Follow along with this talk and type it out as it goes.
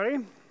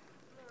Everybody.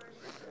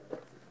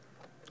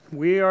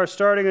 We are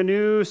starting a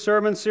new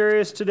sermon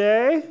series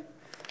today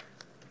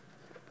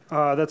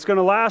that's going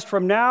to last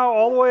from now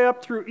all the way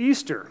up through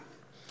Easter.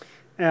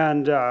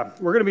 And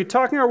we're going to be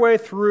talking our way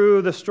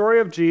through the story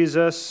of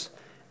Jesus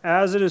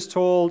as it is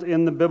told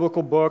in the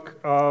biblical book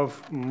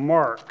of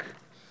Mark.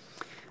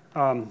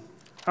 I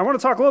want to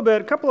talk a little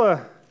bit, a couple of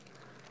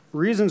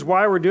reasons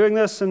why we're doing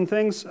this and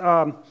things.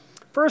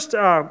 First,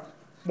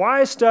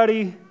 why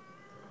study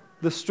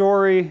the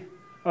story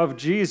of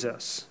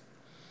Jesus?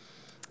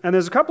 And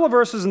there's a couple of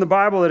verses in the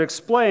Bible that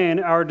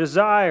explain our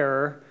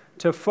desire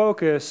to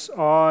focus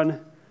on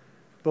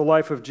the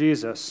life of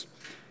Jesus.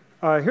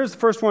 Here's the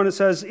first one. It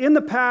says, "In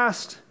the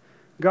past,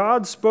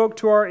 God spoke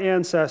to our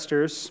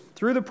ancestors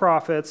through the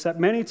prophets at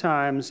many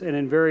times and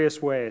in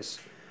various ways.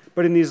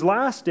 But in these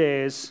last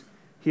days,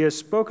 he has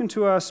spoken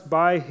to us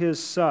by his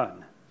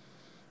Son,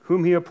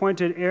 whom he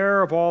appointed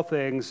heir of all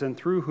things, and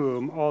through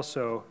whom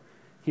also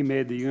he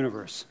made the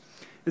universe."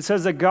 It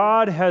says that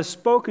God has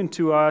spoken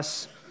to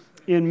us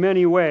in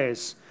many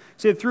ways.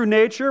 See, through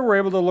nature, we're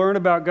able to learn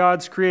about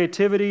God's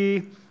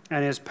creativity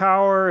and his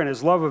power and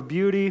his love of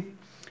beauty.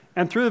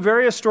 And through the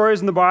various stories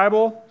in the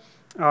Bible,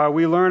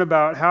 we learn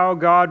about how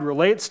God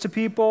relates to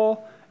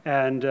people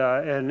and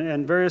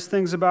various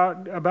things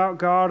about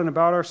God and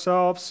about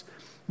ourselves.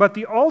 But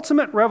the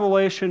ultimate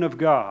revelation of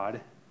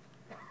God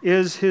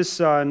is his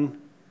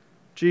Son,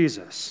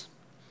 Jesus.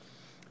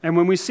 And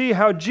when we see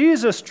how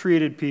Jesus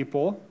treated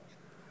people,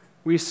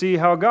 we see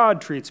how God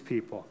treats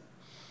people.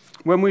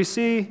 When we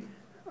see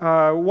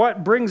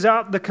what brings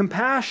out the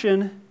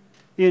compassion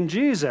in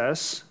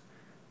Jesus,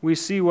 we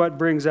see what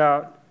brings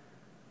out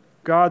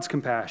God's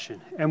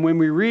compassion. And when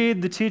we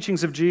read the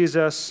teachings of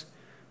Jesus,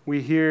 we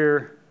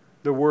hear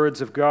the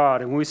words of God.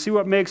 And when we see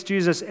what makes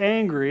Jesus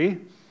angry,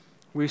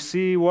 we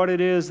see what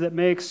it is that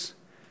makes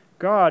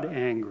God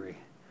angry.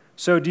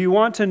 So do you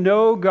want to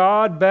know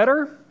God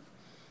better?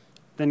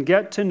 Then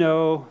get to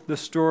know the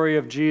story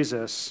of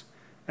Jesus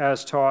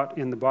as taught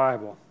in the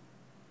Bible.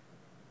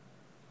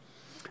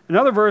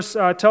 Another verse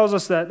tells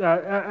us that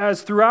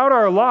as throughout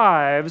our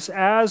lives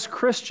as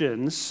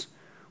Christians,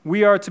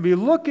 we are to be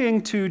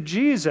looking to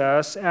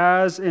Jesus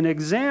as an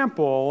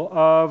example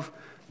of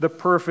the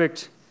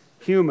perfect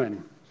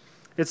human.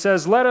 It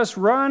says, "Let us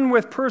run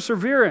with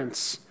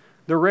perseverance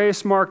the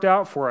race marked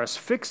out for us,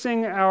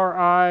 fixing our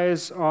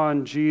eyes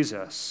on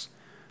Jesus,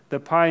 the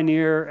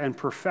pioneer and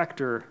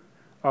perfecter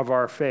of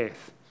our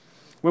faith."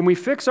 When we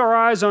fix our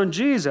eyes on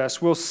Jesus,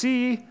 we'll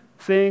see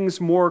things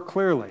more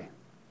clearly.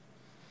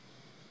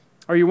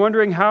 Are you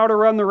wondering how to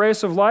run the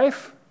race of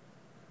life?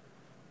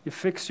 You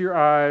fix your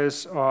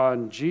eyes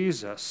on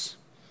Jesus.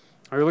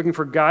 Are you looking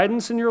for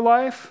guidance in your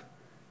life?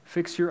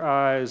 Fix your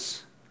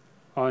eyes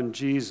on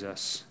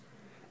Jesus.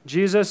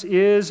 Jesus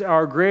is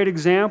our great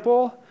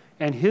example,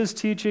 and his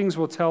teachings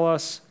will tell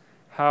us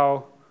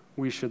how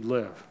we should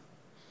live.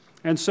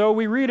 And so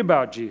we read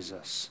about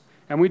Jesus,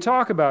 and we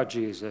talk about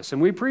Jesus, and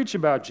we preach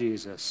about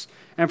Jesus.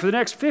 And for the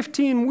next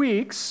 15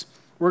 weeks,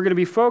 we're going to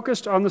be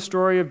focused on the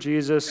story of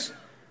Jesus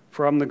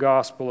from the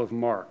Gospel of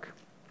Mark.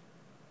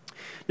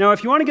 Now,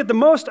 if you want to get the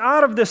most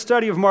out of this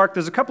study of Mark,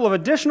 there's a couple of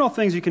additional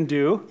things you can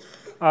do.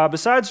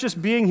 Besides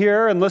just being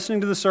here and listening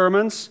to the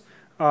sermons,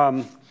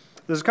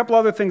 there's a couple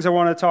other things I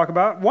want to talk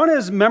about. One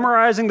is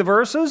memorizing the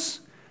verses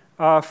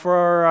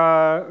for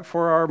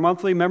our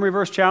monthly memory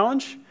verse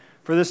challenge.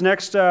 For this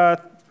next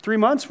 3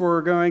 months,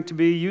 we're going to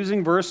be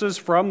using verses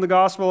from the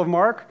Gospel of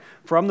Mark,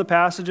 from the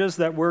passages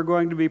that we're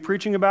going to be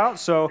preaching about.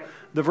 So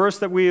the verse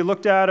that we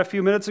looked at a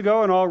few minutes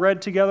ago and all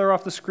read together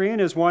off the screen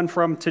is one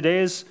from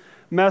today's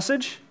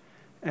message.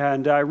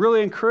 And I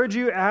really encourage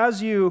you,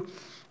 as you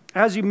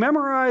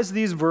memorize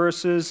these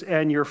verses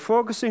and you're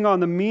focusing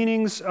on the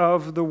meanings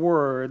of the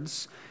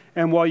words,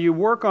 and while you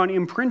work on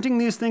imprinting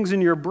these things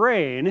in your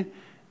brain,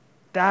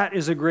 that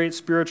is a great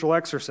spiritual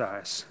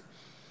exercise.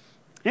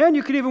 And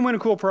you could even win a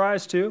cool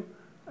prize too.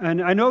 And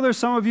I know there's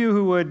some of you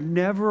who would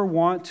never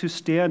want to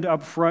stand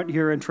up front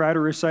here and try to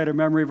recite a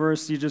memory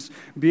verse.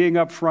 Being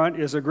up front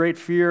is a great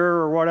fear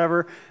or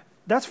whatever.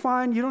 That's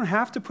fine. You don't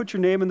have to put your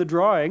name in the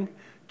drawing.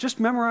 Just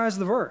memorize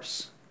the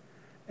verse.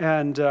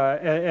 And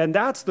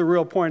that's the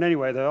real point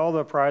anyway. All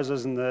the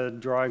prizes and the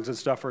drawings and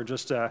stuff are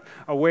just a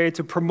way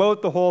to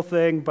promote the whole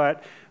thing.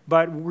 But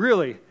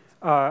really,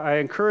 I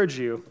encourage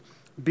you,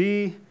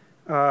 be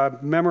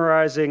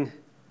memorizing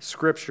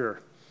Scripture.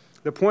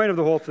 The point of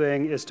the whole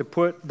thing is to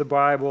put the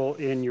Bible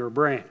in your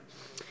brain.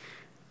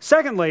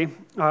 Secondly,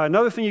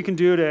 another thing you can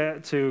do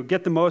to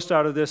get the most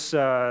out of this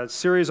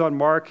series on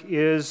Mark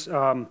is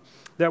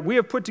that we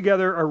have put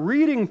together a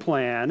reading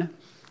plan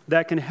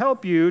that can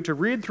help you to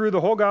read through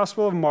the whole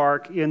Gospel of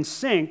Mark in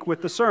sync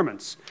with the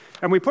sermons.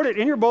 And we put it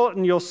in your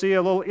bulletin. You'll see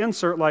a little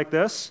insert like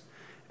this.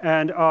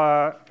 And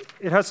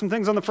it has some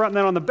things on the front. And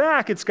then on the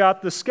back, it's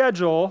got the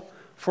schedule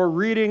for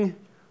reading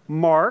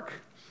Mark.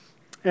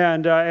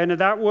 And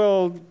that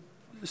will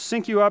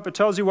sync you up. It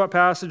tells you what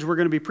passage we're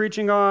going to be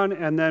preaching on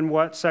and then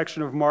what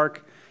section of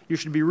Mark you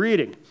should be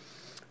reading.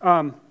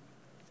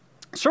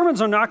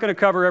 Sermons are not going to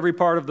cover every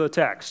part of the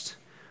text.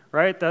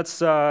 right?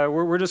 That's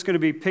we're just going to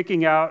be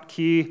picking out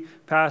key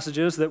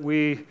passages that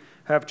we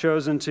have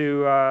chosen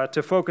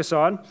to focus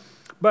on.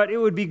 But it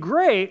would be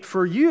great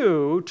for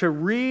you to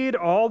read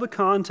all the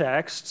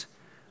context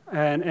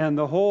and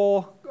the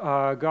whole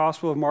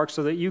Gospel of Mark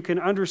so that you can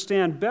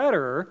understand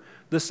better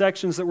the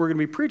sections that we're going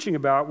to be preaching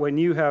about when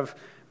you have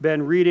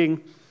been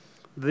reading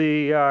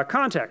the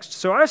context.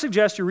 So I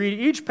suggest you read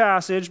each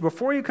passage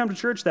before you come to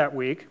church that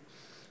week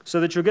so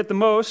that you'll get the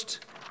most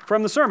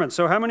from the sermon.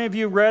 So how many of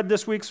you read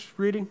this week's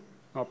reading?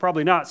 Well,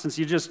 probably not, since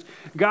you just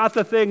got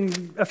the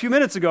thing a few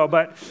minutes ago,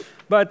 but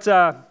that's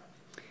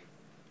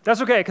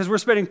okay, because we're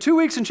spending 2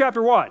 weeks in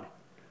chapter 1.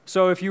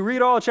 So if you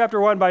read all of chapter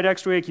 1 by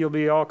next week, you'll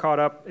be all caught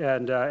up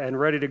and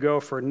ready to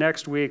go for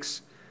next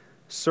week's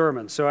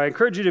sermon. So I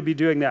encourage you to be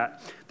doing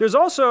that. There's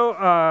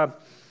also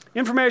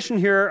information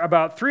here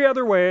about 3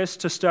 other ways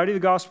to study the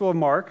Gospel of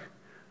Mark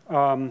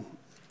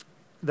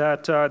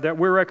that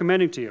we're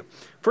recommending to you.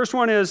 First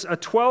one is a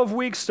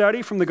 12-week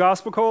study from the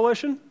Gospel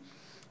Coalition.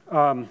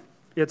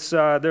 There's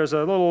a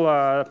little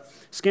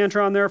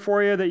Scantron there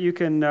for you that you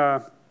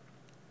can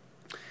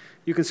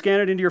scan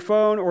it into your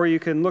phone, or you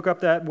can look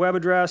up that web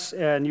address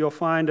and you'll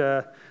find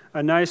a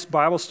nice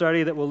Bible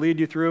study that will lead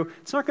you through.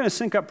 It's not going to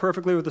sync up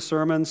perfectly with the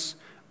sermons,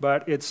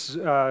 but it's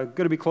going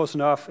to be close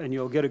enough, and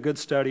you'll get a good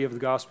study of the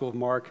Gospel of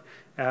Mark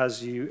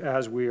as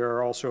we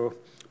are also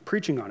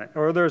preaching on it.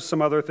 Or there's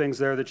some other things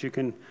there that you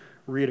can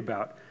read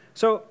about.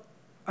 So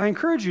I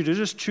encourage you to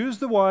just choose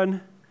the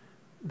one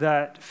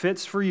that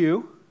fits for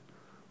you,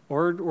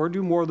 or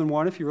do more than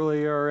one if you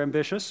really are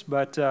ambitious,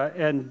 but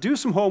and do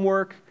some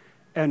homework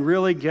and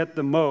really get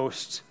the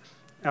most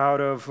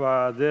out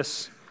of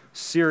this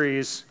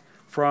series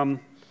from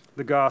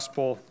the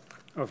Gospel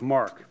of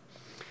Mark.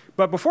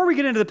 But before we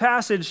get into the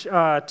passage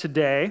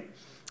today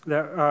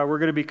that we're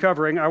going to be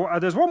covering,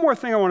 there's one more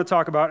thing I want to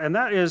talk about, and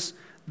that is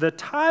the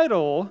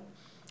title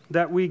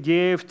that we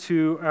gave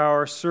to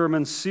our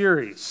sermon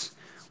series.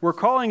 We're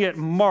calling it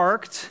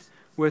Marked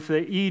with the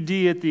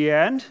ED at the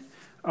end.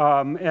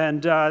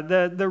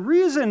 The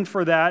reason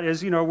for that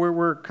is,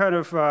 we're kind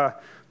of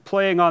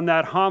playing on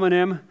that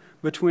homonym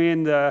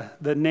between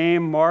the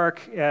name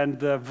Mark and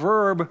the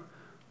verb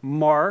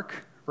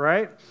mark,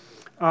 right?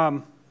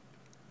 And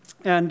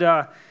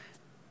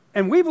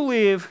we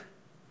believe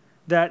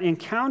that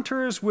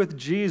encounters with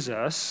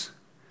Jesus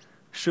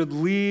should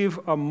leave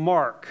a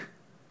mark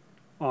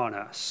on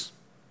us,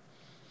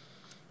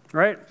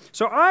 right?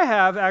 So I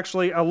have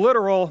actually a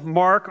literal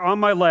mark on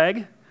my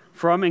leg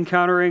from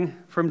encountering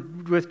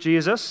with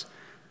Jesus.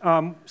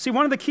 See,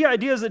 one of the key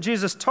ideas that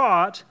Jesus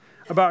taught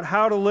about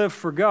how to live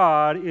for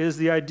God is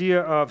the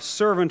idea of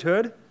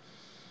servanthood.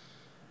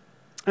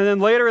 And then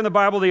later in the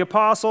Bible, the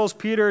apostles,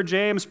 Peter,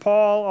 James,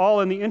 Paul,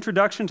 all in the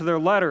introduction to their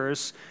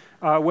letters,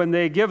 when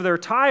they give their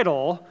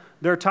title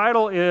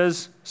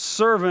is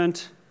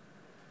servant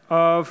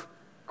of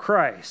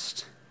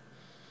Christ.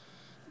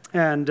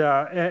 And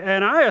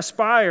I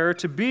aspire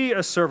to be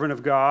a servant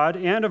of God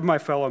and of my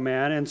fellow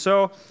man. And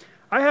so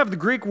I have the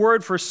Greek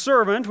word for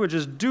servant, which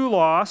is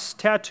doulos,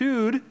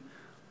 tattooed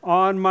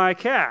on my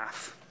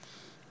calf.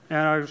 And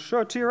I'll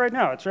show it to you right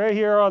now. It's right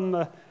here on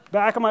the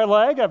back of my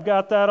leg. I've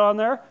got that on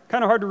there.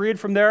 Kind of hard to read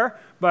from there,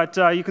 but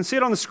you can see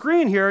it on the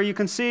screen here. You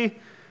can see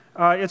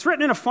it's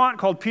written in a font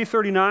called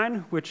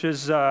P39, which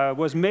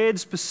was made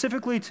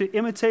specifically to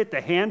imitate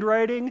the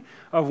handwriting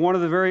of one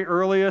of the very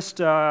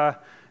earliest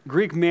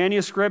Greek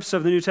manuscripts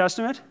of the New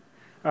Testament,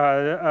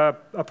 a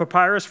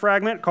papyrus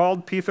fragment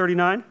called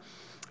P39.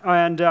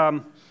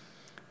 And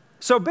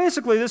so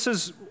basically this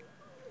is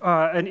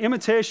an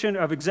imitation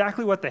of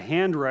exactly what the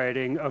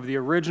handwriting of the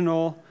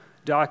original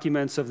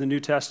documents of the New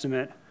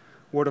Testament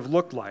would have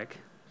looked like.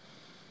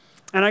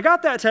 And I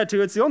got that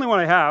tattoo, it's the only one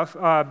I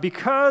have,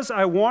 because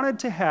I wanted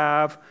to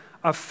have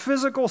a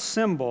physical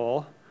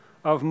symbol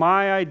of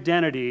my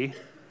identity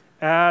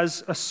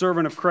as a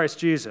servant of Christ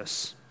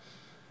Jesus.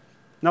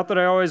 Not that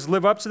I always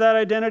live up to that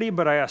identity,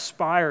 but I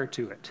aspire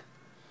to it.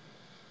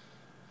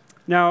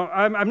 Now,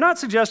 I'm not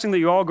suggesting that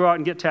you all go out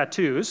and get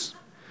tattoos.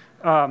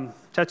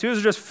 Tattoos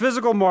are just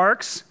physical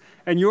marks,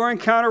 and your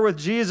encounter with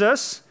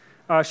Jesus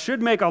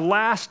should make a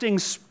lasting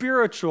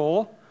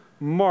spiritual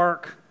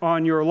mark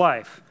on your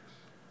life.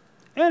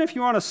 And if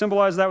you want to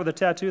symbolize that with a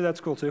tattoo,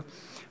 that's cool too.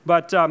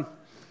 But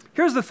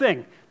here's the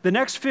thing. The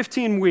next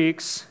 15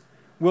 weeks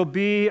will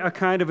be a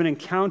kind of an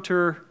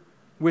encounter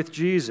with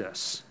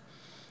Jesus.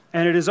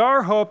 And it is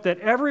our hope that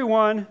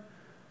everyone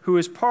who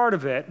is part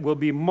of it will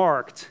be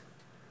marked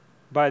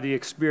by the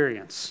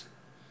experience.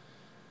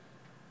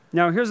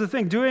 Now, here's the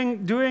thing.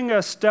 Doing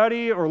a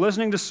study or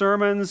listening to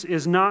sermons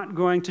is not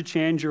going to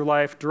change your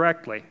life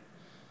directly.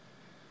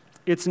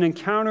 It's an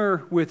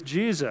encounter with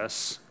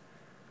Jesus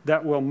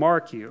that will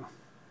mark you.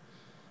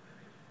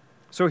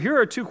 So here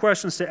are 2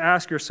 questions to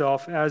ask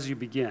yourself as you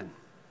begin.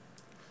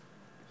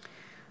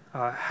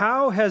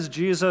 How has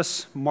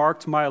Jesus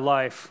marked my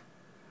life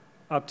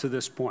up to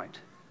this point?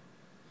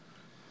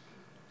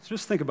 So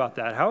just think about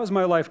that. How is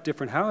my life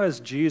different? How has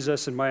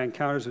Jesus and my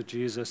encounters with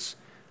Jesus,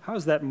 how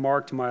has that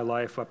marked my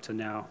life up to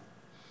now?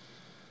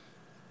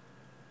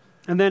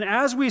 And then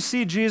as we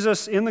see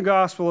Jesus in the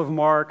Gospel of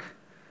Mark,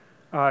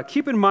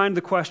 keep in mind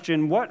the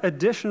question, what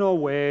additional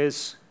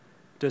ways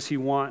does he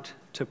want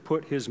to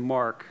put his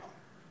mark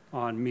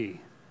on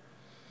me?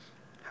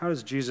 How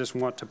does Jesus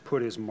want to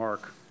put his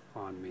mark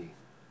on me?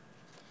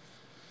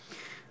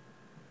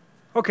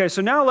 Okay,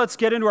 so now let's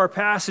get into our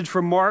passage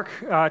from Mark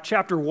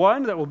chapter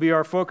 1. That will be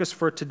our focus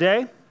for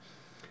today.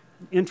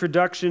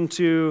 Introduction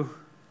to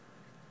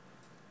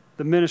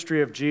the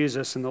ministry of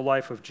Jesus and the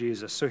life of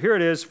Jesus. So here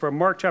it is from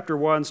Mark chapter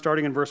 1,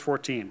 starting in verse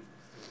 14.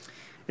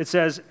 It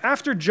says,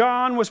 "After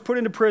John was put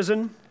into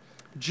prison,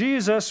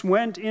 Jesus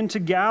went into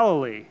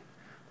Galilee,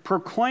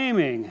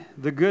 proclaiming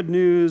the good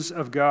news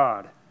of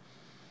God.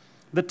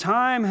 'The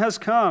time has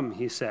come,'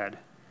 he said.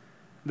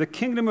 'The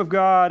kingdom of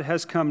God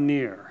has come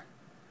near.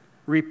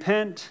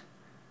 Repent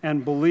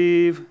and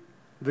believe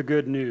the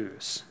good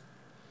news.'"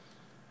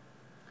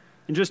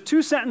 In just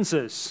 2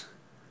 sentences,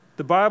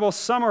 the Bible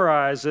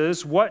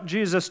summarizes what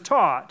Jesus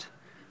taught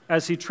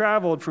as he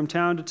traveled from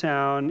town to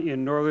town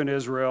in northern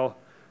Israel,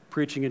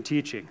 preaching and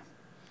teaching.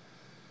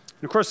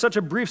 And of course, such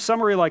a brief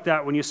summary like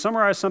that, when you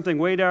summarize something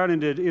way down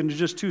into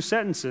just 2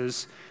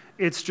 sentences,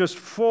 it's just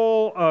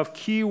full of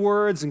key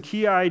words and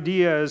key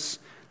ideas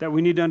that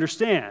we need to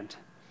understand.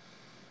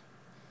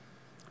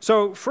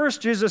 So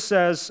first, Jesus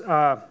says,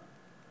 the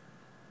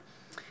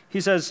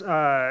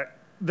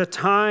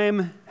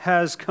time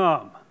has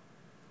come.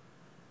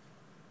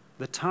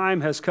 The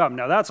time has come.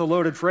 Now, that's a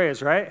loaded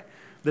phrase, right?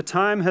 The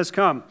time has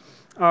come.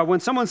 When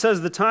someone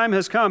says the time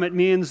has come, it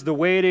means the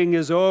waiting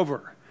is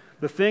over.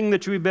 The thing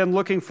that we've been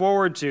looking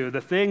forward to,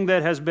 the thing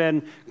that has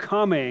been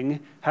coming,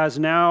 has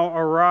now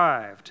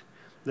arrived.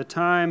 The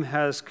time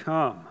has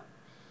come.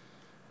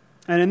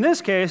 And in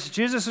this case,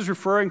 Jesus is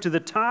referring to the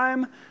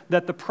time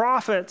that the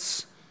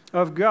prophets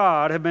of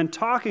God have been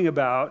talking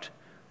about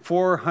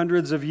for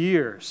hundreds of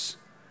years.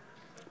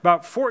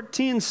 About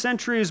 14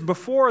 centuries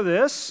before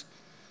this,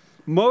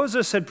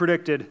 Moses had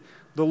predicted,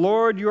 "The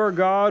Lord your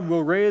God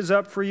will raise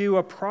up for you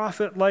a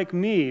prophet like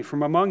me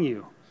from among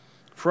you,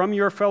 from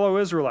your fellow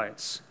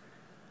Israelites,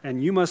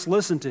 and you must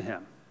listen to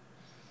him."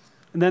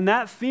 And then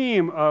that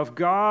theme of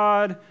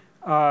God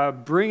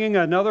bringing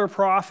another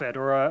prophet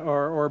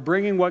or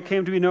bringing what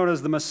came to be known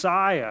as the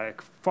Messiah,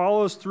 it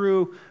follows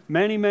through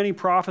many, many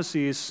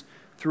prophecies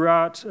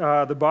throughout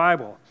the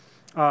Bible.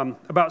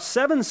 About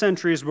 7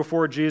 centuries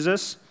before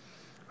Jesus,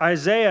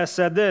 Isaiah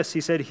said this.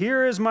 He said,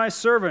 "Here is my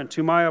servant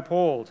whom I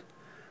uphold,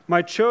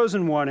 my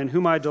chosen one in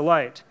whom I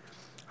delight.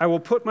 I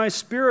will put my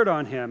spirit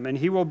on him, and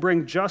he will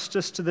bring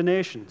justice to the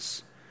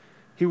nations.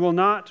 He will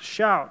not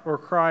shout or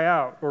cry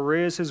out or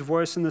raise his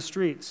voice in the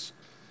streets.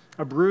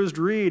 A bruised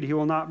reed he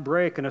will not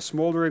break, and a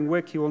smoldering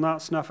wick he will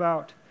not snuff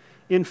out.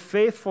 In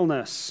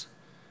faithfulness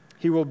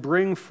he will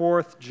bring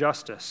forth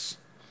justice.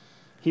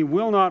 He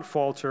will not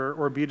falter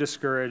or be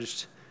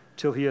discouraged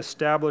till he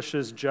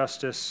establishes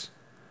justice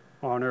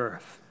on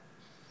earth."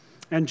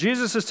 And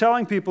Jesus is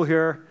telling people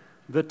here,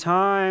 the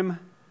time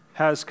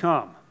has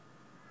come.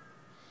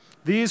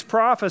 These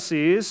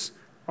prophecies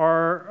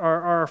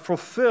are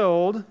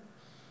fulfilled,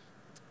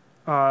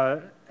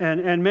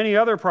 and many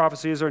other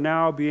prophecies are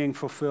now being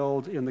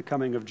fulfilled in the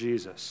coming of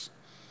Jesus.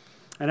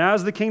 And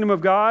as the kingdom of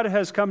God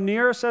has come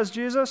near, says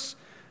Jesus,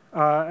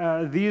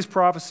 these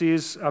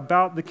prophecies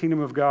about the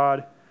kingdom of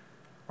God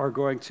are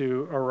going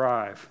to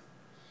arrive.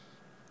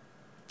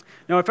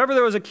 Now, if ever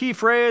there was a key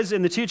phrase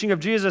in the teaching of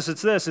Jesus,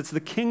 it's this. It's the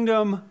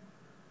kingdom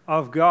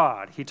of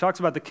God. He talks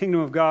about the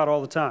kingdom of God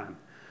all the time.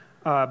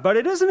 But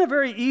it isn't a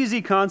very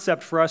easy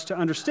concept for us to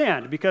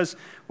understand, because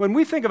when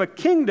we think of a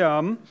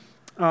kingdom,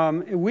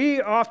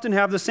 we often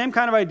have the same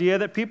kind of idea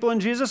that people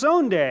in Jesus'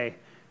 own day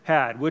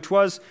had, which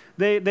was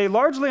they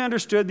largely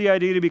understood the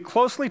idea to be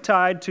closely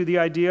tied to the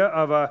idea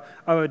of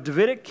a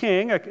Davidic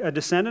king, a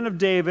descendant of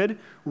David,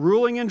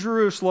 ruling in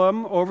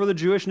Jerusalem over the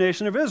Jewish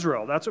nation of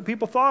Israel. That's what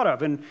people thought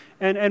of.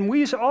 And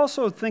we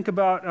also think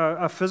about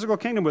a physical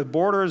kingdom with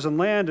borders and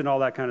land and all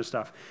that kind of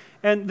stuff.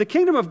 And the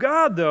kingdom of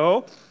God,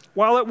 though,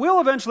 while it will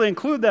eventually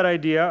include that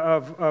idea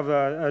of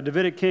a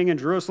Davidic king in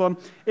Jerusalem,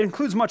 it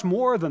includes much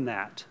more than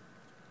that.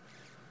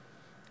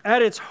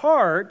 At its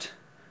heart,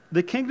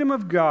 the kingdom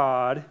of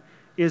God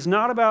is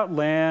not about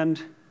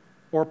land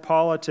or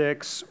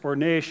politics or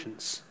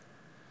nations.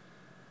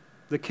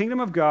 The kingdom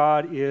of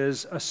God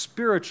is a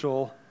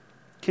spiritual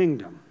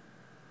kingdom.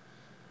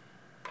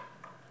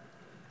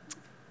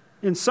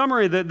 In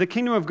summary, the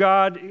kingdom of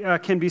God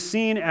can be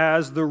seen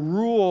as the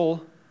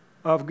rule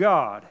of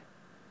God.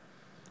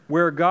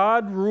 Where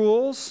God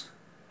rules,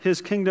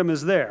 his kingdom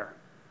is there.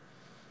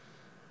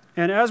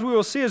 And as we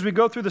will see as we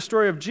go through the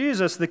story of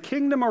Jesus, the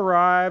kingdom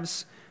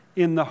arrives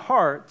in the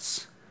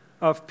hearts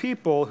of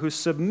people who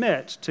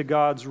submit to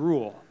God's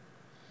rule.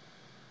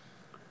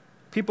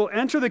 People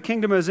enter the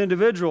kingdom as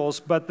individuals,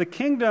 but the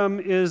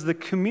kingdom is the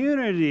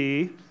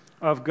community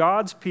of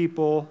God's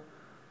people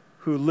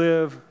who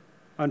live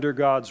under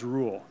God's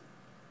rule.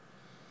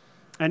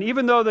 And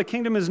even though the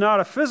kingdom is not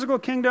a physical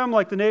kingdom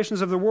like the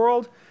nations of the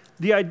world,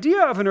 the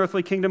idea of an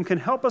earthly kingdom can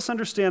help us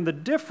understand the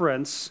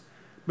difference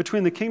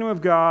between the kingdom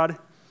of God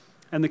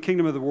and the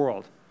kingdom of the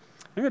world.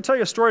 I'm going to tell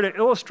you a story to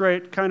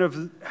illustrate kind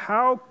of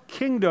how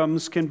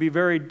kingdoms can be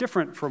very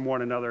different from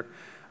one another.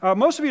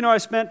 Most of you know I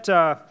spent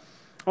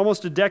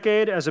almost a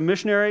decade as a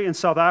missionary in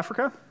South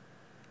Africa.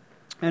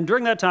 And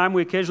during that time,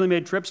 we occasionally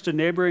made trips to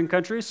neighboring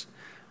countries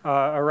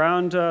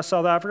around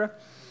South Africa.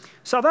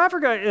 South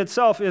Africa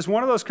itself is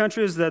one of those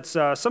countries that's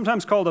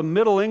sometimes called a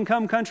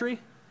middle-income country.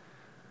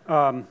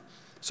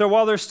 So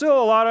while there's still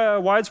a lot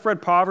of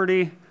widespread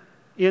poverty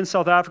in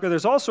South Africa,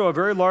 there's also a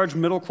very large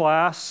middle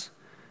class,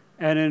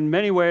 and in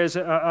many ways,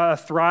 a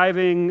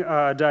thriving,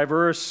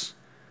 diverse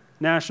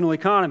national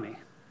economy.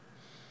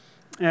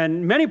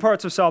 And many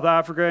parts of South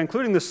Africa,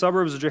 including the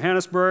suburbs of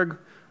Johannesburg,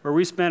 where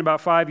we spent about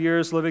 5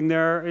 years living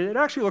there, it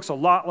actually looks a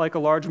lot like a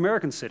large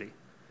American city.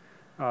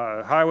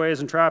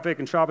 Highways and traffic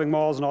and shopping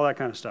malls and all that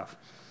kind of stuff.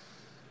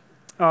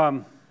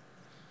 And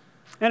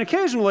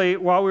occasionally,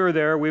 while we were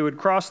there, we would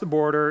cross the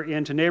border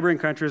into neighboring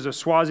countries of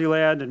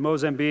Swaziland and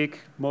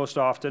Mozambique most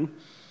often.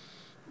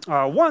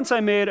 Once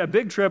I made a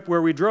big trip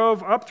where we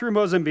drove up through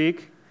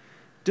Mozambique,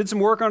 did some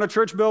work on a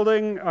church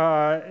building,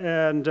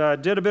 and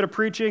did a bit of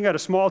preaching at a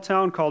small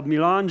town called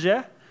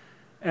Milanje,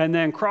 and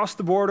then crossed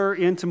the border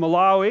into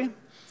Malawi,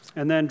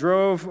 and then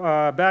drove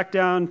back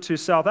down to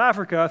South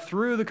Africa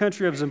through the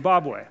country of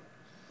Zimbabwe.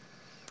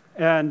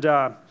 And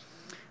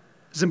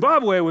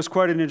Zimbabwe was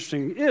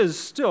is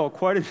still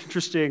quite an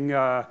interesting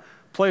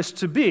place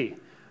to be.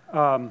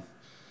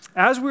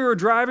 As we were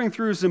driving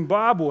through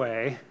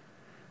Zimbabwe,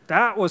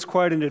 that was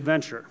quite an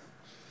adventure.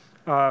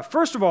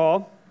 First of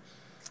all,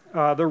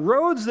 the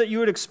roads that you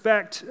would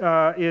expect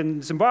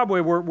in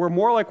Zimbabwe were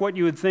more like what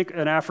you would think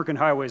an African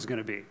highway is going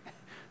to be.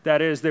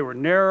 That is, they were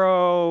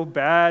narrow,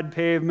 bad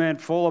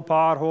pavement, full of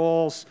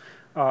potholes,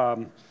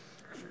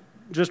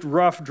 just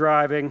rough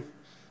driving.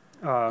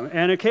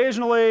 And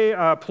occasionally,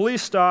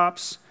 police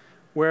stops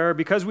where,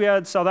 because we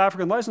had South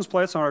African license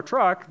plates on our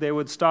truck, they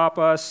would stop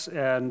us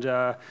and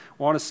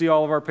want to see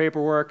all of our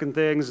paperwork and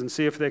things and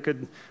see if they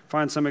could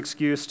find some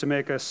excuse to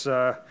make us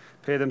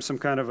pay them some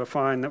kind of a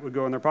fine that would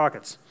go in their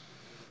pockets.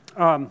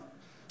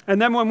 And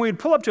then when we'd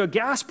pull up to a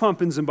gas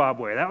pump in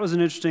Zimbabwe, that was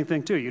an interesting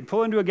thing too. You'd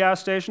pull into a gas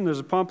station, there's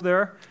a pump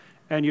there,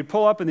 and you'd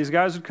pull up and these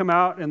guys would come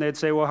out and they'd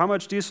say, well, how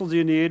much diesel do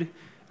you need?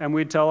 And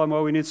we'd tell them,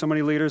 oh, we need so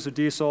many liters of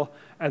diesel.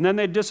 And then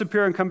they'd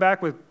disappear and come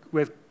back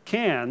with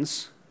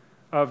cans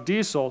of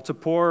diesel to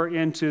pour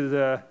into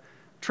the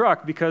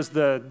truck because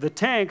the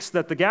tanks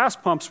that the gas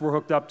pumps were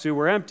hooked up to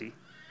were empty.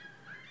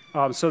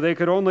 So they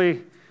could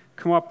only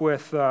come up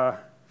with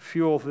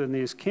fuel in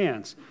these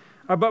cans.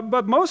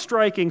 But most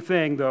striking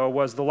thing, though,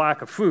 was the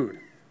lack of food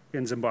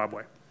in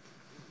Zimbabwe.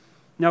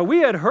 Now, we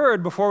had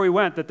heard before we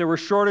went that there were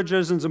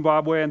shortages in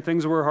Zimbabwe and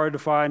things were hard to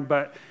find,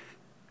 but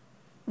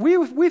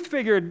we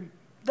figured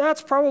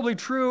that's probably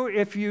true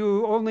if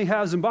you only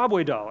have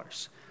Zimbabwe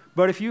dollars.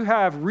 But if you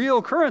have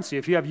real currency,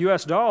 if you have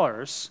US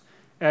dollars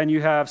and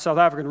you have South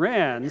African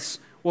rands,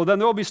 well, then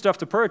there'll be stuff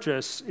to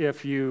purchase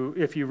if you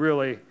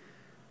really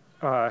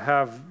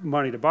have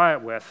money to buy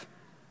it with.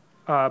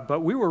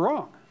 But we were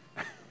wrong.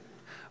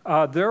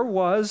 There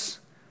was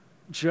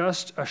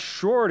just a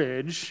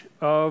shortage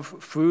of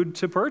food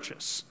to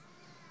purchase.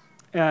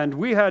 And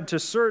we had to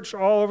search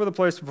all over the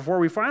place before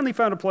we finally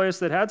found a place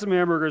that had some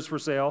hamburgers for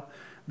sale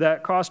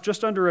that cost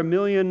just under $1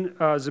 million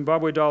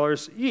Zimbabwe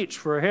dollars each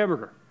for a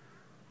hamburger.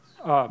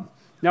 Now,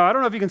 I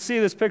don't know if you can see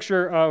this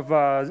picture of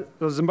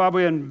the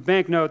Zimbabwean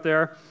banknote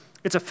there.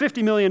 It's a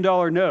 $50 million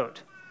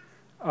note.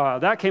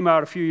 That came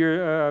out a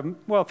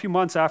few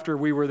months after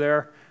we were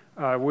there.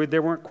 They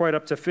weren't quite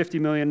up to 50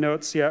 million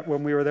notes yet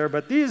when we were there,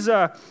 but these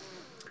were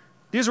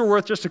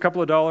worth just a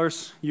couple of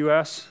dollars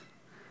US,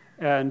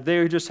 and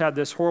they just had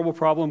this horrible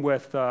problem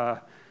with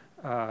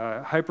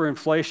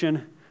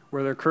hyperinflation,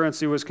 where their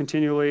currency was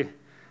continually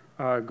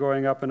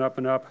going up and up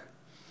and up.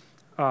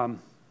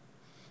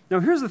 Now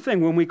here's the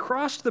thing, when we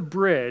crossed the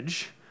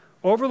bridge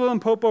over the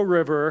Limpopo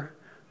River,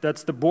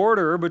 that's the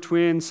border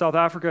between South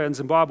Africa and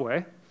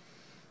Zimbabwe,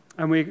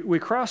 and we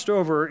crossed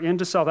over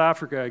into South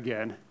Africa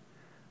again,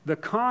 the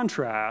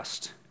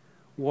contrast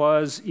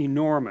was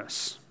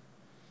enormous.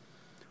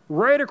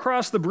 Right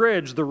across the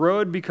bridge, the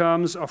road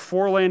becomes a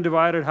 4-lane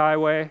divided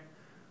highway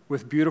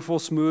with beautiful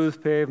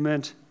smooth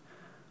pavement.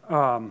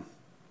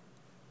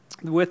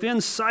 Within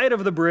sight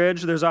of the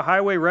bridge, there's a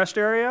highway rest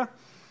area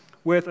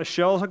with a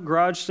Shell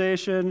garage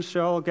station,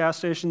 Shell gas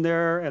station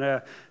there, and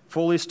a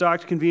fully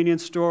stocked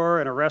convenience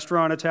store and a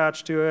restaurant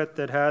attached to it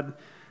that had,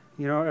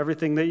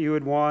 everything that you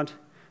would want.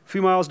 A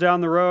few miles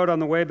down the road on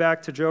the way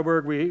back to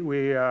Joburg,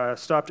 we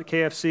stopped at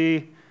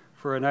KFC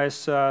for a nice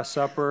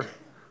supper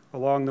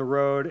along the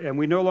road, and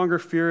we no longer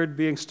feared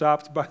being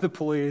stopped by the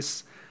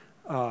police.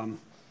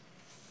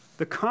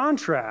 The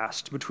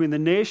contrast between the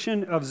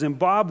nation of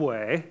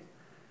Zimbabwe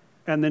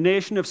and the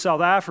nation of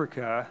South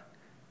Africa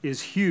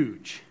is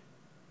huge.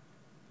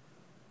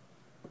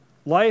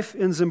 Life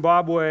in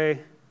Zimbabwe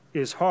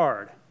is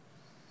hard.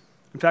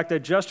 In fact, I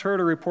just heard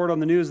a report on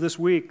the news this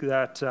week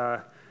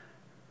that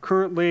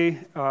currently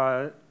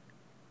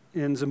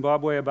in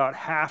Zimbabwe, about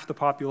half the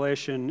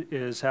population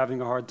is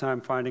having a hard time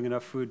finding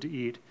enough food to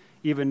eat,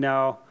 even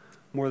now,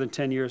 more than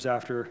 10 years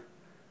after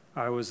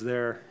I was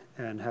there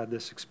and had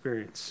this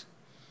experience.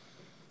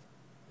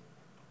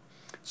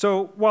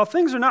 So while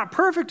things are not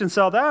perfect in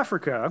South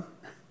Africa,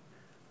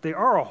 they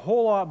are a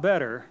whole lot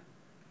better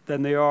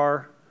than they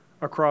are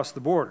across the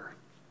border.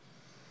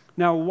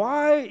 Now,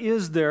 why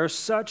is there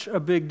such a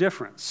big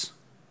difference?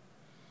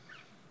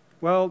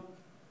 Well,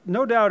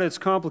 no doubt it's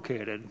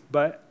complicated,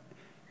 but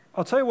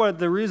I'll tell you what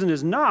the reason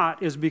is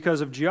not is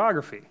because of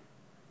geography.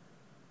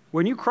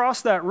 When you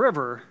cross that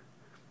river,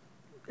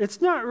 it's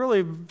not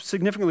really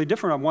significantly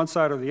different on one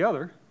side or the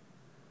other.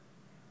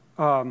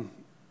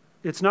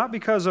 It's not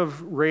because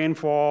of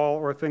rainfall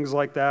or things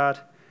like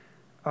that.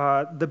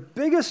 The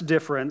biggest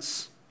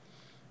difference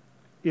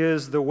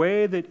is the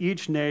way that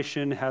each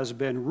nation has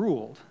been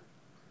ruled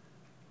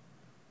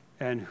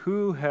and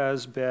who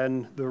has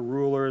been the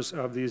rulers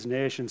of these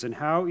nations and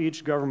how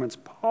each government's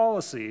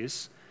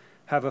policies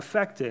have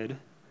affected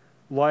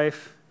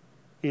life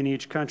in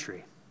each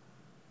country.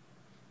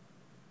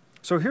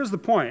 So here's the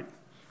point.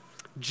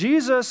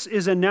 Jesus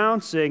is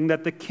announcing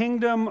that the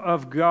kingdom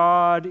of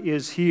God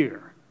is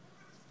here,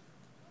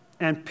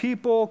 and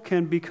people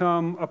can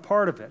become a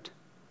part of it.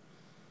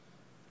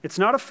 It's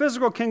not a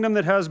physical kingdom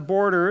that has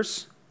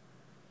borders.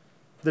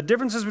 The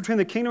differences between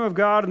the kingdom of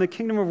God and the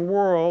kingdom of the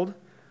world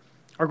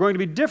are going to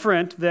be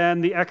different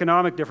than the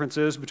economic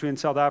differences between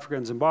South Africa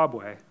and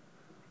Zimbabwe.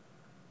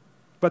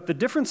 But the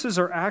differences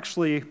are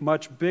actually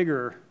much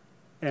bigger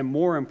and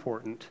more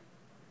important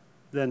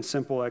than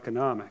simple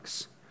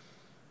economics.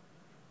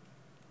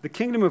 The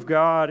kingdom of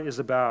God is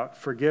about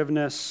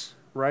forgiveness,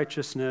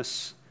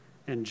 righteousness,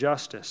 and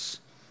justice.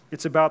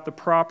 It's about the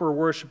proper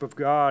worship of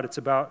God. It's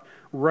about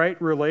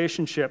right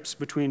relationships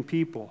between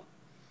people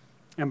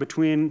and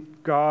between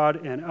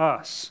God and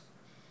us.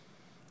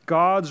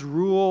 God's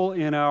rule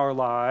in our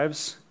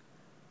lives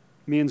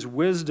means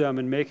wisdom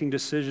in making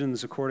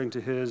decisions according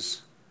to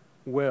His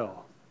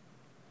will.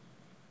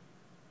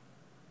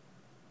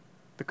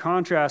 The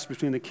contrast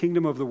between the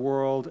kingdom of the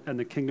world and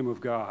the kingdom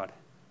of God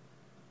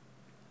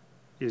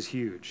is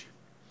huge.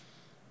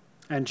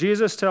 And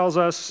Jesus tells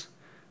us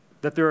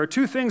that there are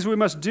two things we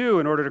must do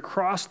in order to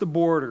cross the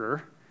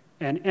border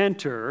and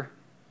enter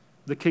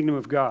the kingdom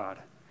of God.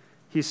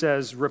 He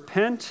says,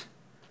 repent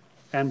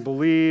and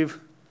believe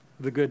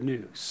the good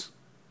news.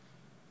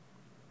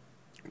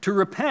 To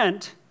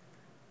repent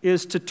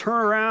is to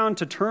turn around,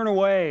 to turn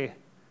away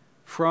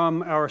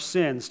from our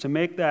sins, to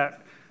make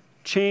that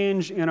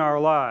change in our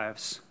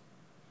lives.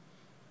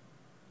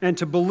 And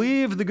to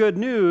believe the good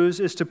news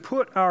is to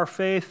put our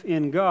faith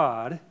in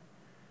God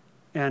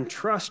and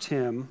trust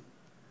Him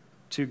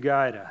to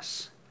guide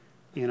us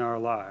in our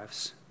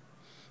lives.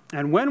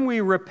 And when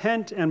we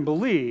repent and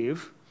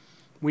believe,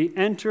 we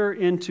enter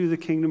into the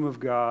kingdom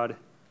of God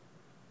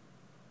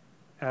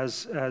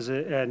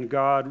and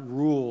God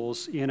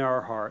rules in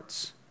our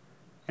hearts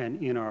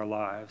and in our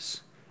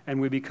lives.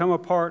 And we become a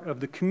part of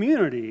the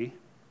community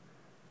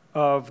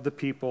of the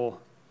people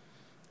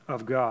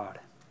of God.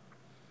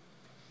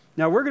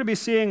 Now, we're going to be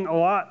seeing a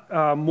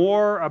lot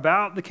more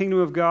about the kingdom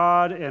of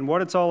God and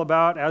what it's all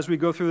about as we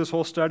go through this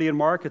whole study in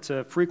Mark. It's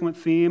a frequent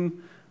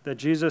theme that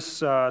Jesus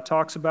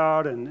talks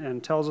about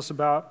and tells us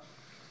about.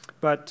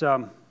 But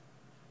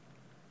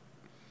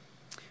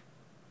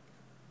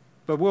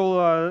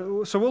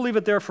we'll leave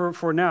it there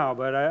for now.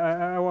 But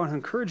I want to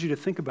encourage you to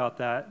think about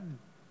that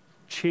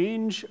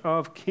change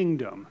of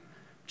kingdom,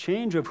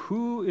 change of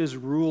who is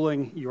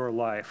ruling your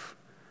life.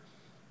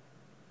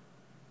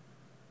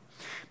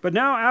 But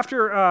now,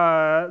 after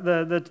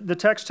the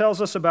text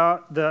tells us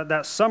about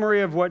that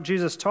summary of what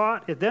Jesus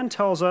taught, it then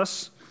tells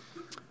us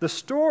the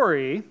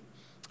story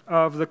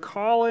of the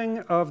calling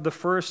of the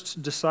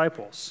first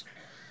disciples.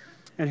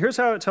 And here's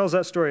how it tells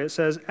that story. It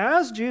says,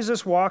 as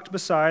Jesus walked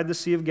beside the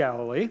Sea of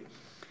Galilee,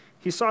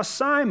 he saw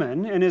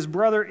Simon and his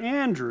brother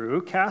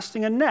Andrew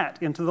casting a net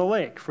into the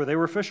lake, for they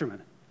were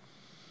fishermen.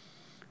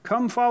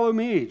 Come follow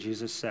me,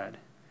 Jesus said,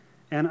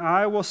 and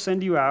I will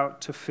send you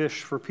out to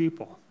fish for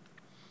people.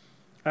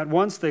 At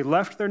once they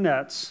left their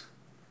nets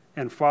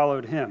and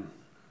followed him.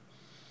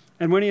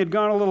 And when he had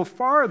gone a little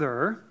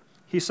farther,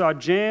 he saw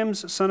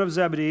James, son of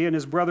Zebedee, and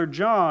his brother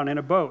John in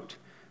a boat,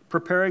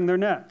 preparing their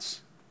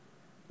nets.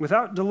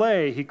 Without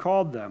delay, he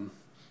called them,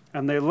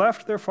 and they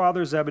left their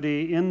father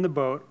Zebedee in the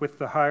boat with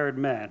the hired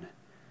men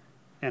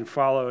and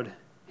followed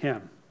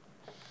him.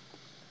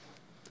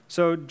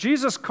 So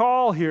Jesus'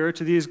 call here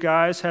to these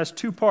guys has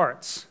two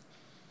parts.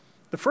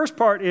 The first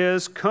part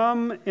is,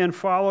 come and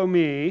follow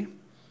me,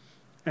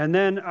 and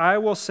then I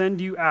will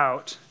send you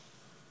out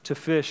to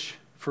fish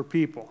for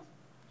people.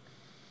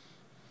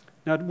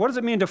 Now, what does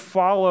it mean to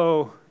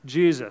follow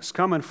Jesus?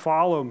 Come and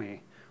follow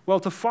me. Well,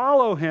 to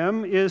follow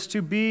him is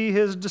to be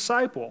his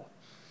disciple.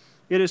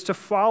 It is to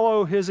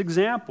follow his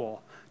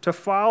example, to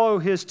follow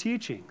his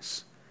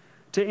teachings.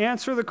 To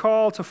answer the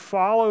call to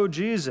follow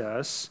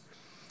Jesus,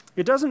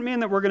 it doesn't mean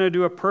that we're going to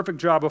do a perfect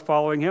job of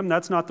following him.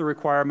 That's not the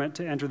requirement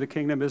to enter the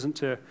kingdom, isn't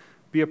to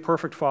be a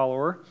perfect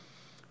follower.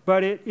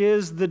 But it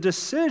is the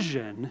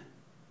decision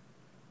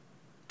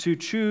to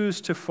choose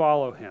to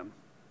follow him,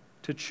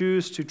 to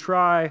choose to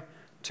try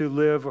to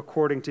live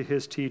according to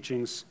his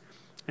teachings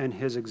and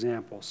his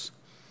examples.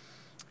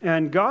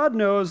 And God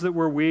knows that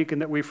we're weak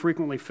and that we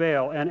frequently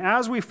fail. And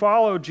as we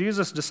follow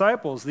Jesus'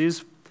 disciples,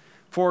 these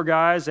 4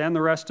 guys and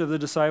the rest of the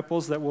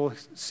disciples that we'll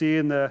see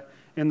in the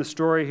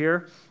story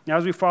here,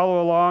 as we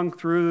follow along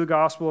through the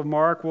Gospel of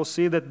Mark, we'll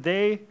see that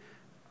they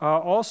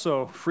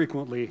also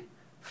frequently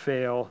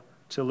fail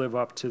to live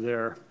up to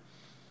their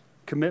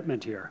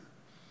commitment here.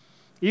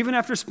 Even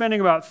after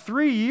spending about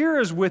 3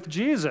 years with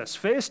Jesus,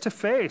 face to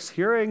face,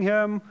 hearing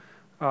him,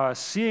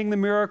 seeing the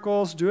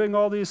miracles, doing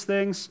all these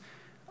things,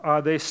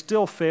 they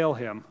still fail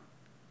him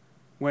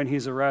when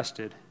he's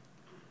arrested,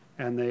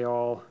 and they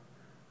all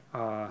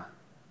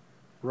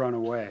run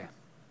away.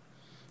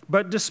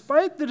 But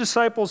despite the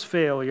disciples'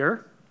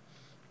 failure,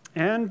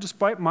 and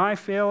despite my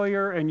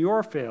failure and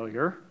your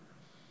failure,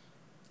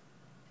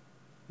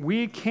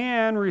 we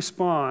can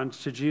respond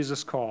to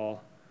Jesus'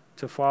 call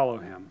to follow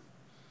him.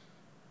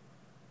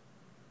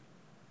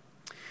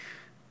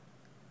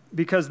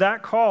 Because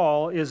that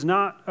call is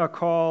not a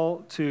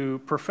call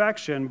to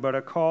perfection, but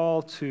a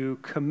call to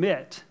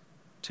commit,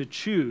 to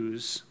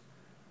choose,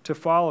 to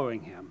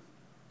following him.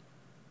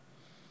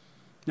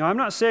 Now, I'm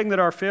not saying that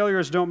our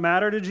failures don't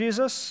matter to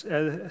Jesus.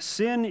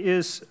 Sin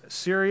is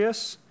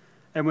serious,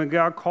 and when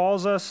God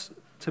calls us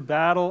to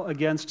battle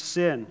against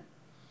sin,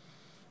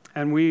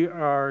 and we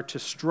are to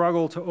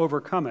struggle to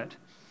overcome it,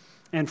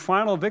 and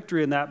final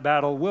victory in that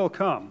battle will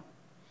come,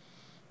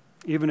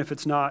 even if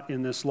it's not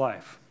in this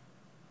life.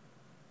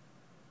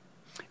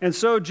 And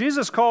so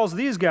Jesus calls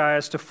these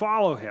guys to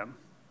follow him.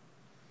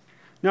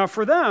 Now,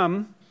 for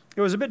them,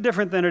 it was a bit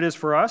different than it is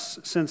for us,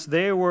 since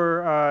they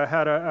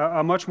had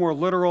a much more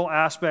literal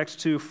aspect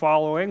to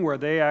following, where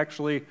they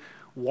actually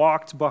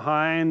walked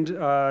behind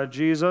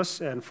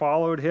Jesus and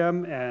followed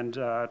him and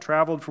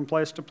traveled from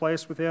place to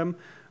place with him,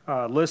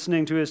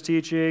 listening to his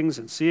teachings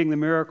and seeing the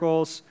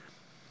miracles.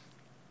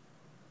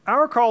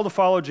 Our call to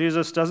follow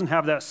Jesus doesn't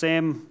have that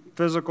same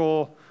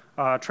physical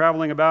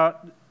traveling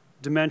about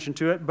dimension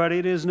to it, but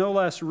it is no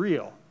less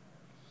real.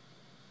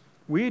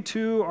 We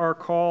too are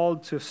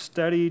called to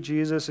study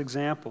Jesus'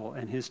 example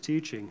and his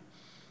teaching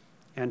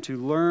and to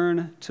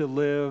learn to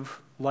live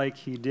like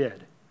he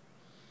did.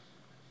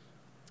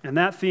 And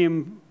that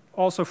theme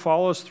also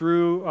follows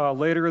through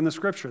later in the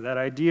scripture, that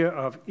idea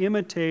of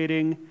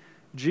imitating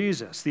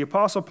Jesus. The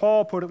Apostle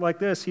Paul put it like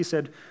this. He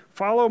said,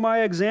 "Follow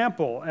my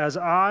example as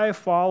I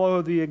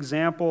follow the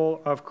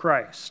example of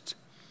Christ."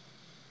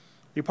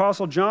 The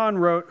Apostle John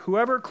wrote,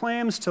 "Whoever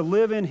claims to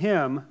live in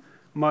him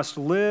must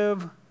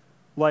live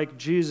like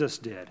Jesus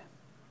did."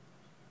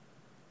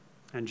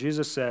 And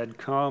Jesus said,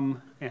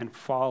 "Come and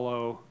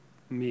follow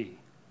me."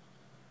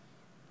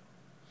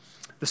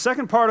 The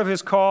second part of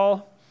his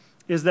call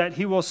is that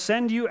he will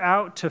send you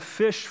out to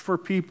fish for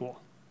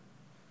people.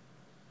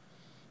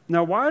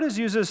 Now, why does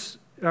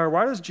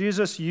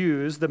Jesus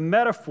use the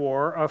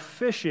metaphor of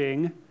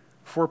fishing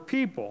for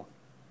people?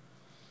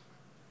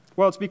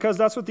 Well, it's because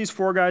that's what these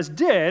 4 guys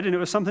did, and it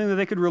was something that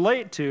they could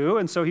relate to,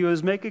 and so he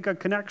was making a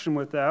connection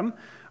with them.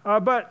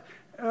 But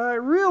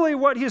really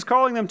what he's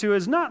calling them to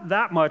is not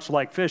that much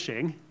like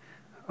fishing.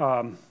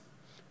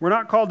 We're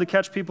not called to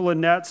catch people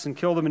in nets and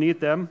kill them and eat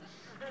them,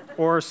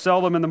 or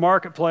sell them in the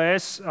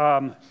marketplace.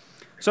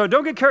 So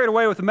don't get carried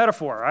away with the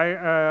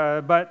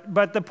metaphor.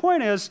 But the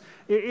point is,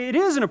 it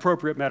is an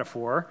appropriate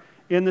metaphor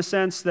in the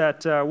sense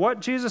that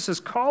what Jesus is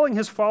calling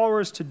his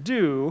followers to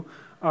do,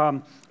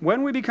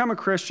 when we become a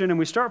Christian and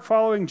we start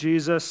following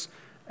Jesus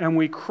and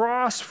we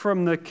cross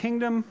from the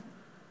kingdom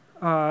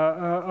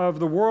of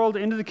the world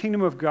into the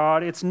kingdom of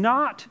God, it's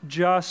not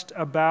just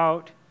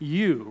about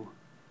you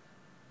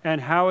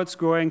and how it's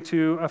going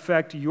to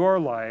affect your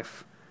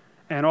life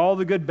and all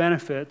the good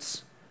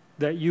benefits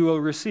that you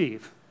will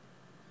receive.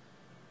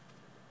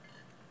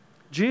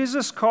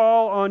 Jesus'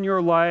 call on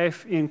your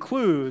life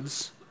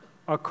includes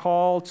a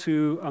call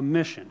to a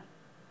mission.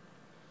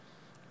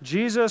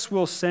 Jesus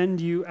will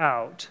send you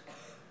out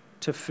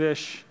to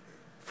fish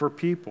for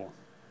people.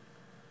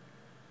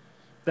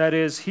 That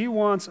is, he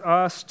wants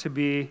us to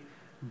be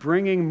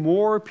bringing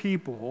more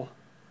people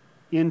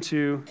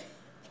into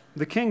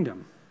the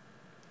kingdom.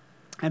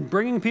 And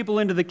bringing people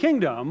into the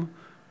kingdom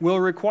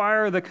will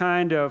require the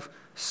kind of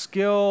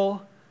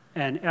skill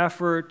and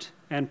effort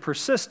and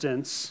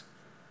persistence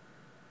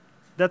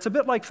that's a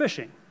bit like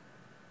fishing.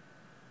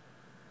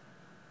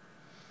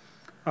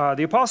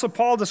 The Apostle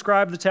Paul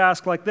described the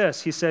task like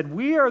this. He said,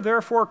 "We are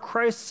therefore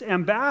Christ's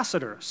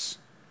ambassadors,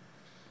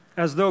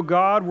 as though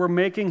God were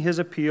making his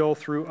appeal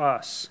through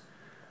us.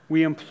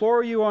 We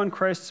implore you on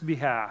Christ's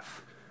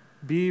behalf,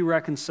 be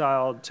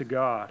reconciled to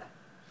God."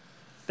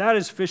 That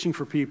is fishing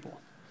for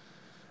people.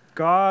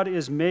 God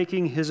is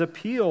making his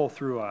appeal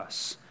through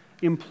us,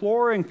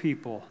 imploring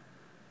people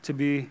to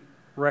be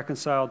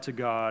reconciled to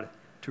God,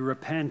 to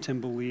repent and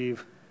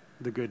believe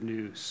the good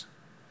news.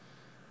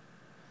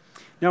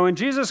 Now, when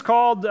Jesus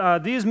called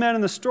these men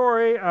in the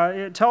story,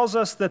 it tells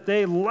us that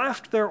they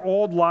left their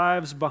old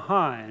lives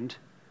behind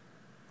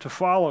to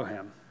follow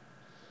him.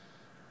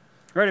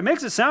 Right? It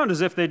makes it sound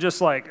as if they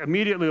just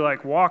immediately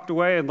walked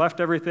away and left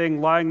everything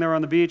lying there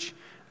on the beach.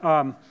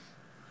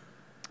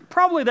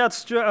 Probably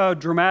that's a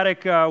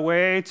dramatic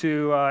way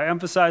to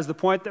emphasize the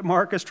point that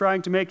Mark is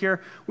trying to make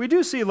here. We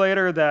do see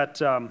later that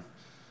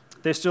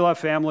they still have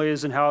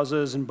families and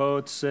houses and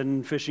boats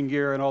and fishing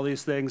gear and all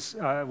these things.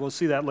 We'll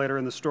see that later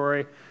in the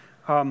story.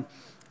 And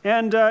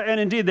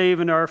indeed, they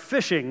even are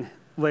fishing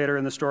later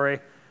in the story.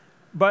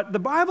 But the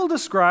Bible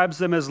describes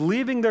them as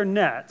leaving their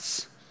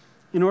nets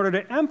in order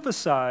to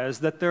emphasize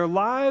that their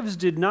lives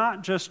did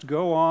not just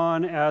go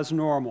on as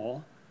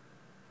normal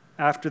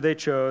after they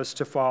chose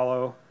to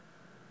follow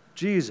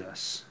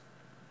Jesus.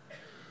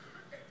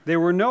 They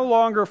were no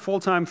longer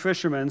full-time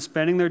fishermen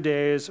spending their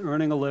days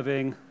earning a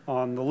living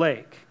on the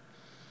lake.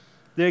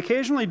 They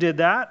occasionally did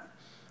that,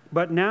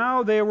 but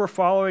now they were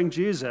following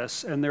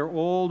Jesus, and their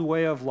old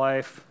way of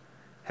life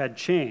had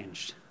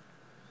changed.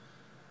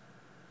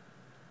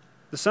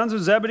 The sons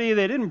of Zebedee,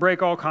 they didn't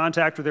break all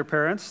contact with their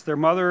parents. Their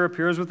mother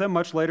appears with them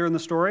much later in the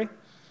story.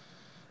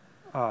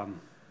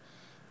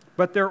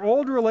 But their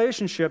old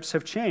relationships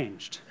have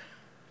changed.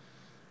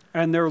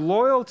 And their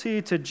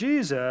loyalty to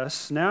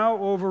Jesus now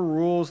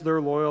overrules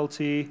their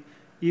loyalty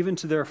even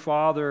to their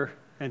father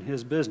and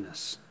his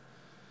business.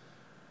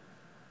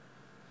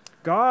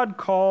 God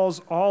calls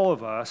all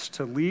of us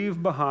to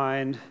leave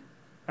behind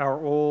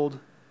our old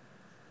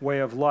way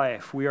of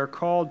life. We are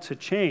called to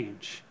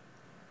change.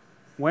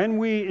 When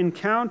we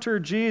encounter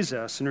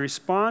Jesus and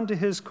respond to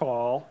his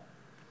call,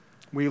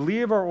 we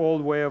leave our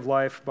old way of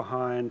life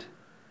behind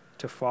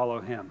to follow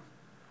him.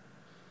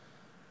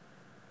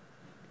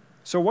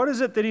 So what is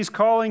it that he's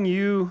calling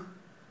you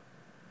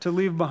to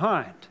leave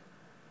behind?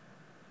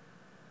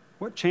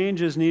 What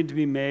changes need to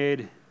be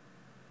made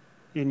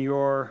in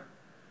your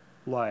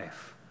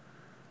life?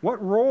 What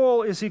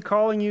role is he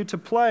calling you to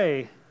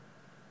play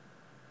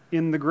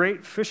in the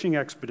great fishing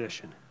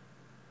expedition?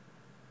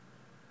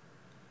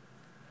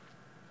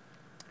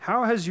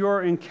 How has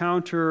your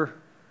encounter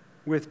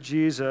with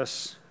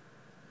Jesus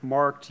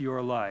marked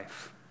your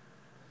life?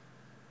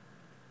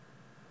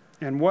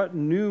 And what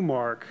new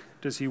mark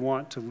does he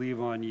want to leave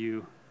on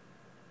you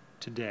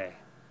today?